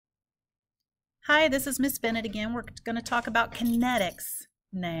Hi, this is Miss Bennett again. We're going to talk about kinetics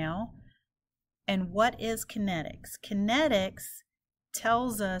now. And what is kinetics? Kinetics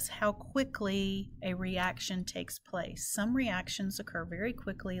tells us how quickly a reaction takes place. Some reactions occur very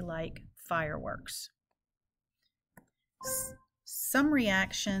quickly, like fireworks. Some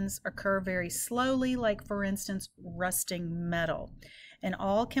reactions occur very slowly, like, for instance, rusting metal. And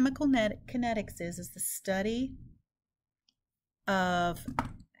all chemical kinetics is the study of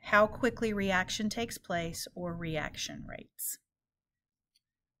how quickly reaction takes place, or reaction rates.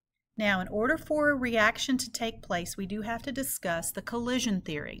 Now, in order for a reaction to take place, we do have to discuss the collision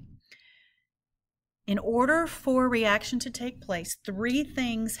theory. In order for a reaction to take place, three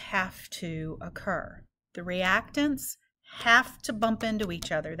things have to occur. The reactants have to bump into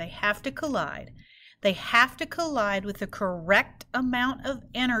each other. They have to collide. They have to collide with the correct amount of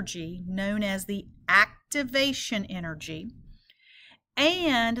energy, known as the activation energy.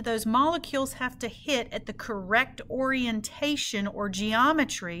 And those molecules have to hit at the correct orientation or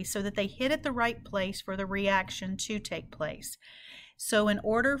geometry so that they hit at the right place for the reaction to take place. So in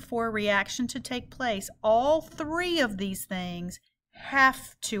order for a reaction to take place, all three of these things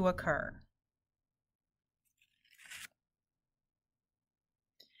have to occur.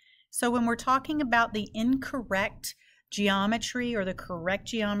 So when we're talking about the incorrect geometry or the correct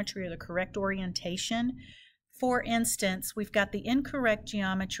geometry or the correct orientation, for instance, we've got the incorrect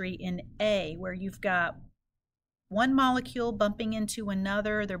geometry in A, where you've got one molecule bumping into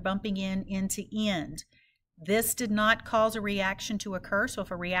another. They're bumping end to end. This did not cause a reaction to occur. So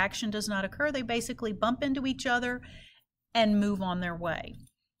if a reaction does not occur, they basically bump into each other and move on their way.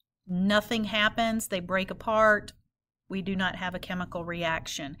 Nothing happens. They break apart. We do not have a chemical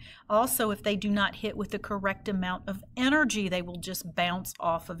reaction. Also, if they do not hit with the correct amount of energy, they will just bounce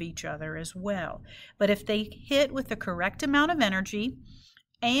off of each other as well. But if they hit with the correct amount of energy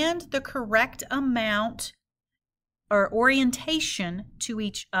and the correct amount or orientation to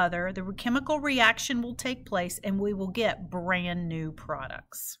each other, the chemical reaction will take place and we will get brand new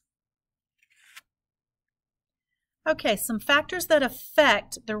products. Okay, some factors that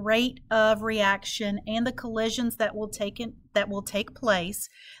affect the rate of reaction and the collisions that will take place.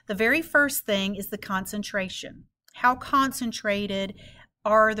 The very first thing is the concentration. How concentrated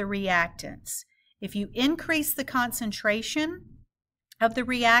are the reactants? If you increase the concentration of the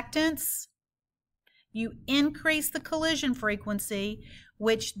reactants, you increase the collision frequency,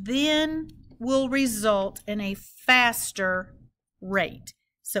 which then will result in a faster rate.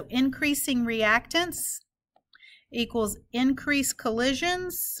 So increasing reactants equals increased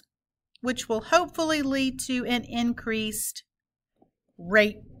collisions, which will hopefully lead to an increased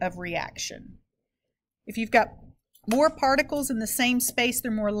rate of reaction. If you've got more particles in the same space,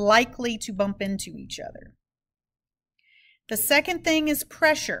 they're more likely to bump into each other. The second thing is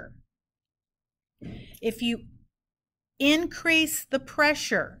pressure. If you increase the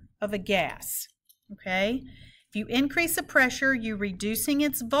pressure of a gas, okay, if you increase the pressure, you're reducing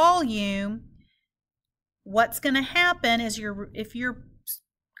its volume. What's going to happen is if you're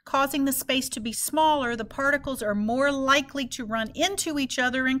causing the space to be smaller, the particles are more likely to run into each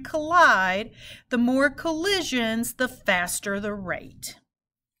other and collide. The more collisions, the faster the rate.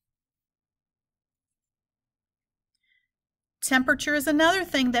 Temperature is another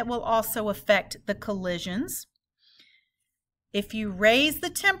thing that will also affect the collisions. If you raise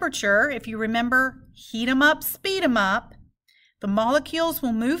the temperature, if you remember, heat them up, speed them up, the molecules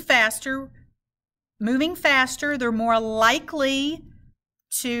will move faster. Moving faster, they're more likely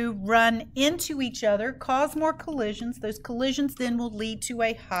to run into each other, cause more collisions. Those collisions then will lead to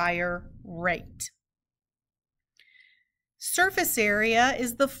a higher rate. Surface area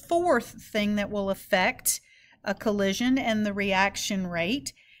is the fourth thing that will affect a collision and the reaction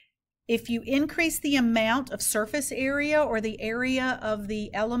rate. If you increase the amount of surface area or the area of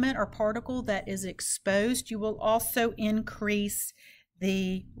the element or particle that is exposed, you will also increase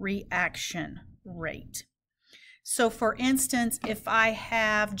the reaction rate. So for instance, if I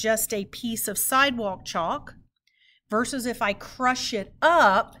have just a piece of sidewalk chalk versus if I crush it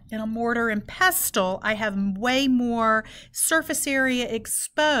up in a mortar and pestle, I have way more surface area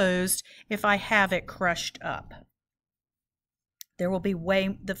exposed if I have it crushed up. There will be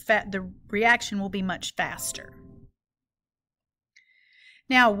the reaction will be much faster.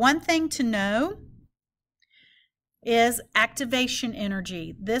 Now, one thing to know is activation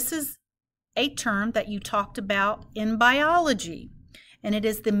energy. This is a term that you talked about in biology, and it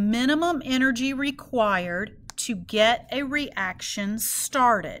is the minimum energy required to get a reaction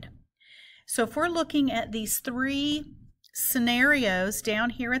started. So if we're looking at these three scenarios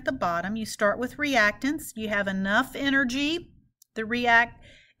down here at the bottom, you start with reactants. You have enough energy.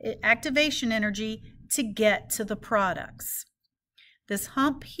 activation energy to get to the products. This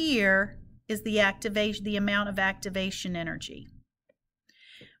hump here is the amount of activation energy.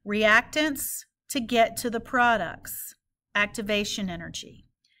 Reactants to get to the products, activation energy.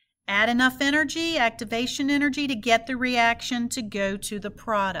 Add enough energy, activation energy, to get the reaction to go to the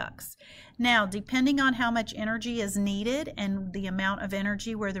products. Now, depending on how much energy is needed and the amount of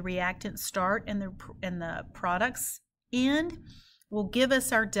energy where the reactants start and the products end, will give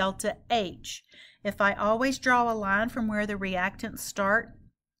us our delta H. If I always draw a line from where the reactants start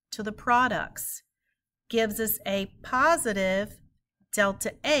to the products, gives us a positive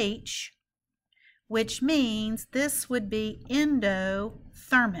delta H, which means this would be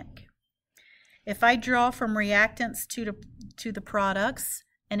endothermic. If I draw from reactants to the products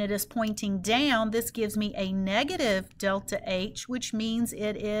and it is pointing down, this gives me a negative delta H, which means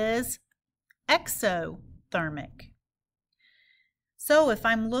it is exothermic. So if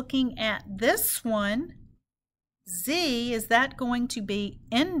I'm looking at this one, Z, is that going to be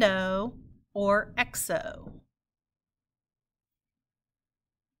endo or exo?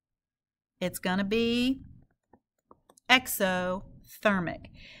 It's going to be exothermic.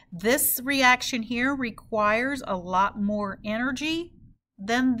 This reaction here requires a lot more energy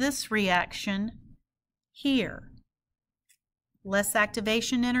than this reaction here. Less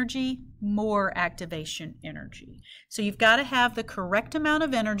activation energy, more activation energy. So you've got to have the correct amount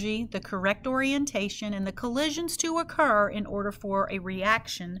of energy, the correct orientation, and the collisions to occur in order for a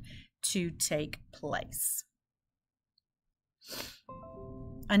reaction to take place.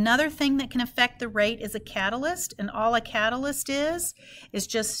 Another thing that can affect the rate is a catalyst, and all a catalyst is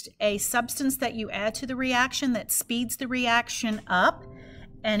just a substance that you add to the reaction that speeds the reaction up,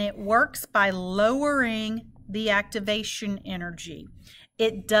 and it works by lowering the activation energy.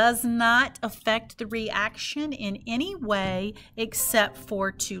 It does not affect the reaction in any way except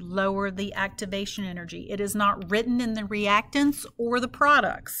for to lower the activation energy. It is not written in the reactants or the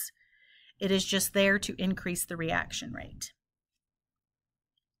products. It is just there to increase the reaction rate.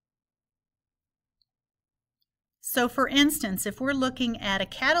 So for instance, if we're looking at a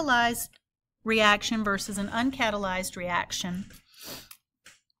catalyzed reaction versus an uncatalyzed reaction,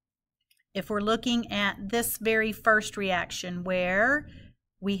 if we're looking at this very first reaction where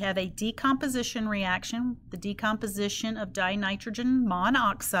we have a decomposition reaction, the decomposition of dinitrogen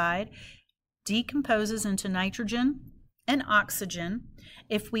monoxide decomposes into nitrogen and oxygen.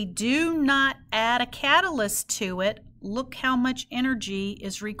 If we do not add a catalyst to it, look how much energy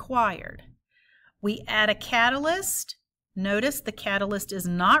is required. We add a catalyst. Notice the catalyst is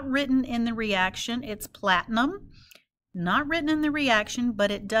not written in the reaction. It's platinum. Not written in the reaction,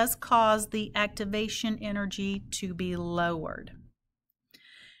 but it does cause the activation energy to be lowered.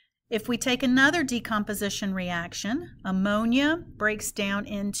 If we take another decomposition reaction, ammonia breaks down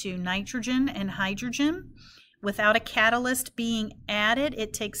into nitrogen and hydrogen. Without a catalyst being added,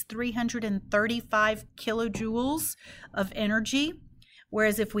 it takes 335 kilojoules of energy.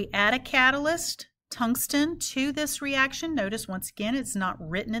 Whereas if we add a catalyst, tungsten, to this reaction, notice once again it's not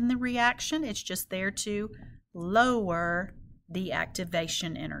written in the reaction, it's just there to lower the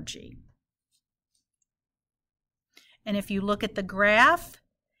activation energy. And if you look at the graph,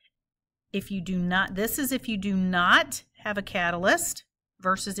 if you do not, this is if you do not have a catalyst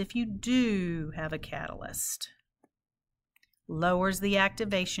versus if you do have a catalyst. Lowers the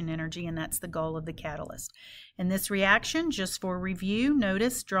activation energy, and that's the goal of the catalyst. In this reaction, just for review,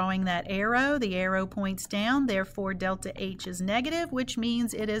 notice drawing that arrow, the arrow points down, therefore delta H is negative, which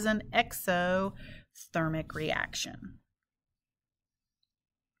means it is an exothermic reaction.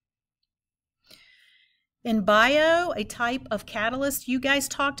 In bio, a type of catalyst you guys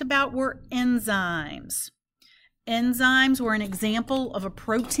talked about were enzymes. Enzymes were an example of a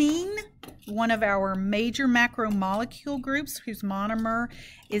protein, one of our major macromolecule groups whose monomer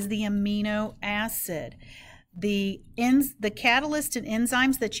is the amino acid. The catalyst and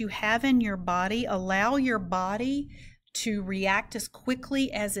enzymes that you have in your body allow your body to react as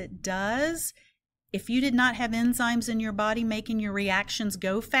quickly as it does. If you did not have enzymes in your body making your reactions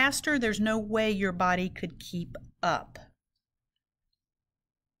go faster, there's no way your body could keep up.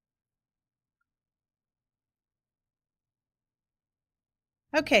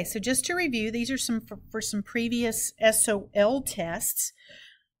 Okay, so just to review, these are for some previous SOL tests.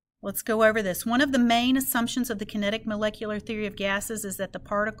 Let's go over this. One of the main assumptions of the kinetic molecular theory of gases is that the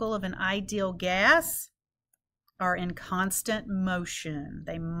particle of an ideal gas are in constant motion.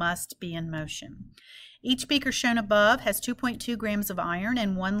 They must be in motion. Each beaker shown above has 2.2 grams of iron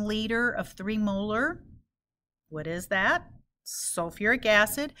and 1 liter of 3 molar. What is that? sulfuric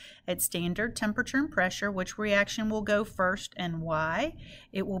acid at standard temperature and pressure. Which reaction will go first and why?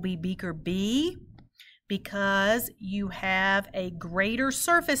 It will be beaker B, because you have a greater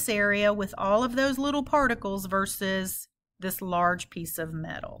surface area with all of those little particles versus this large piece of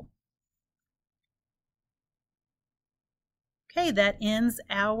metal. Okay, that ends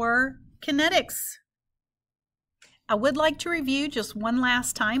our kinetics. I would like to review just one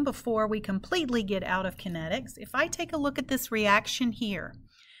last time before we completely get out of kinetics. If I take a look at this reaction here,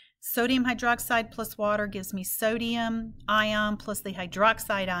 sodium hydroxide plus water gives me sodium ion plus the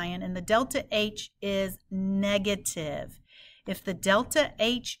hydroxide ion, and the delta H is negative. If the delta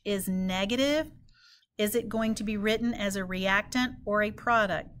H is negative, is it going to be written as a reactant or a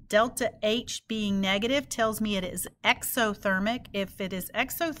product? Delta H being negative tells me it is exothermic. If it is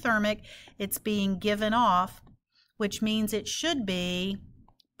exothermic, it's being given off, which means it should be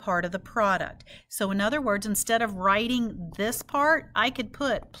part of the product. So in other words, instead of writing this part, I could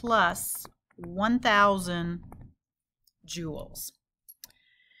put plus 1,000 joules.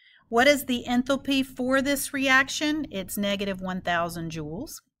 What is the enthalpy for this reaction? It's negative 1,000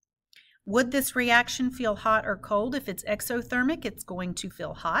 joules. Would this reaction feel hot or cold? If it's exothermic, it's going to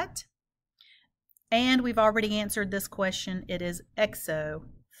feel hot. And we've already answered this question. It is exothermic.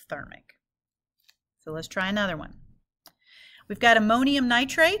 So let's try another one. We've got ammonium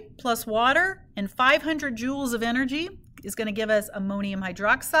nitrate plus water, and 500 joules of energy is going to give us ammonium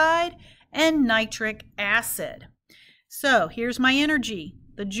hydroxide and nitric acid. So here's my energy.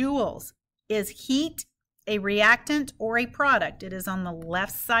 The joules. Is heat a reactant or a product? It is on the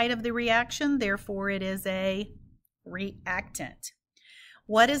left side of the reaction, therefore it is a reactant.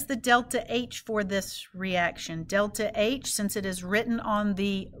 What is the delta H for this reaction? Delta H, since it is written on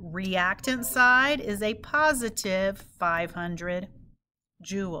the reactant side, is a positive 500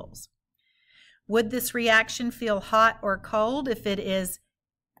 joules. Would this reaction feel hot or cold? If it is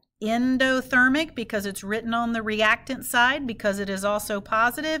endothermic, because it's written on the reactant side, because it is also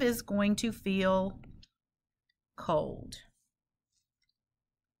positive, is going to feel cold.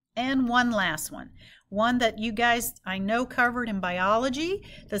 And one last one. One that you guys, I know, covered in biology.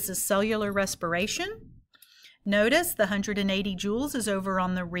 This is cellular respiration. Notice the 180 joules is over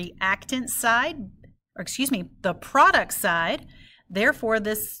on the reactant side, or excuse me, the product side. Therefore,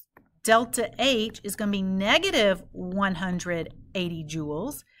 this delta H is going to be negative 180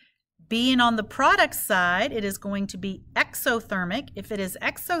 joules. Being on the product side, it is going to be exothermic. If it is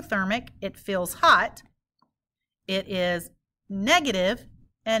exothermic, it feels hot. It is negative,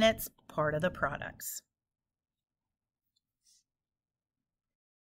 and it's part of the products.